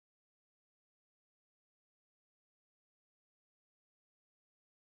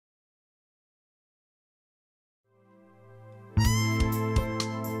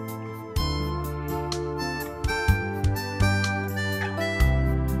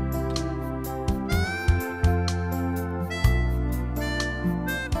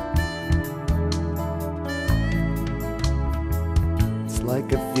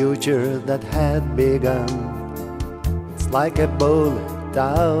future that had begun. It's like a bullet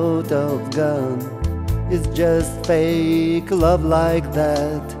out of gun. It's just fake love like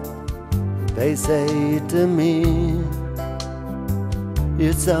that, they say to me.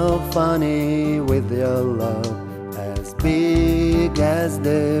 You're so funny with your love, as big as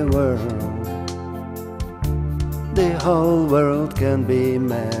the world. The whole world can be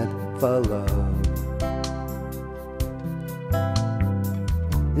mad for love.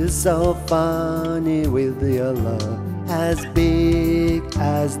 You're so funny with your love, as big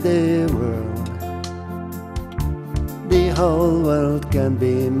as the world. The whole world can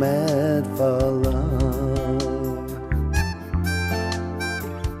be mad for love.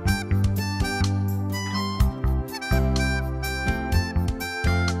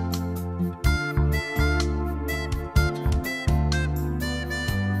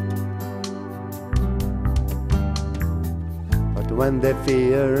 When the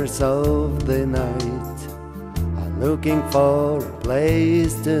fears of the night are looking for a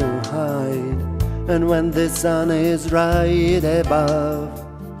place to hide, and when the sun is right above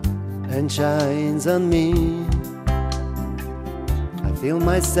and shines on me, I feel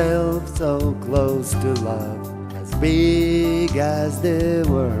myself so close to love, as big as the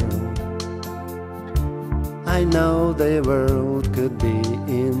world. I know the world could be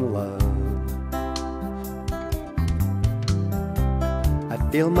in love.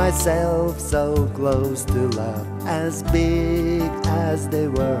 Feel myself so close to love, as big as the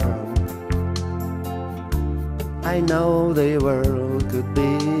world. I know the world could be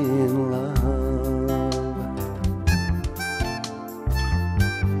in love.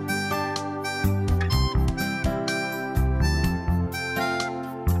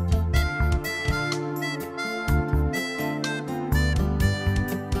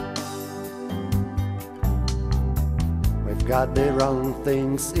 Got the wrong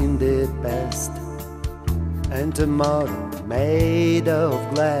things in the past, and tomorrow made of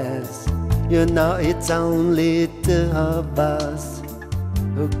glass. You know it's only two of us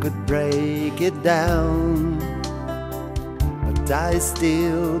who could break it down. But I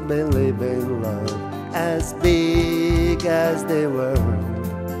still believe in love, as big as the world.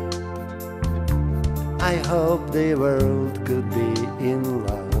 I hope the world could be in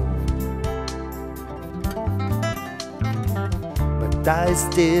love. I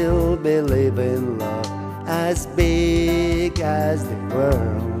still believe in love, as big as the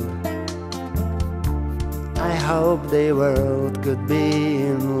world. I hope the world could be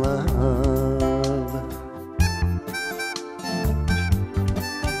in love.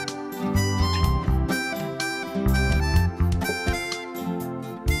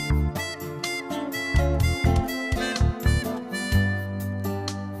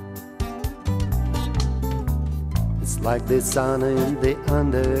 Like the sun in the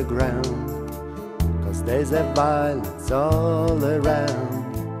underground, 'cause there's a violence all around.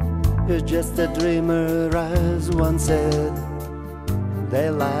 You're just a dreamer, as one said. They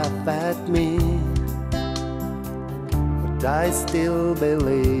laugh at me, but I still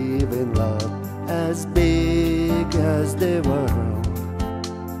believe in love, as big as the world.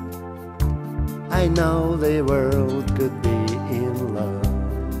 I know the world could be in love.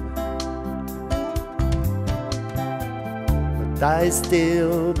 I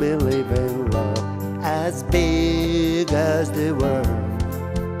still believe in love, as big as the world.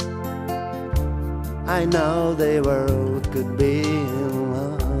 I know the world could be in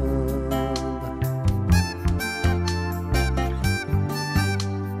love.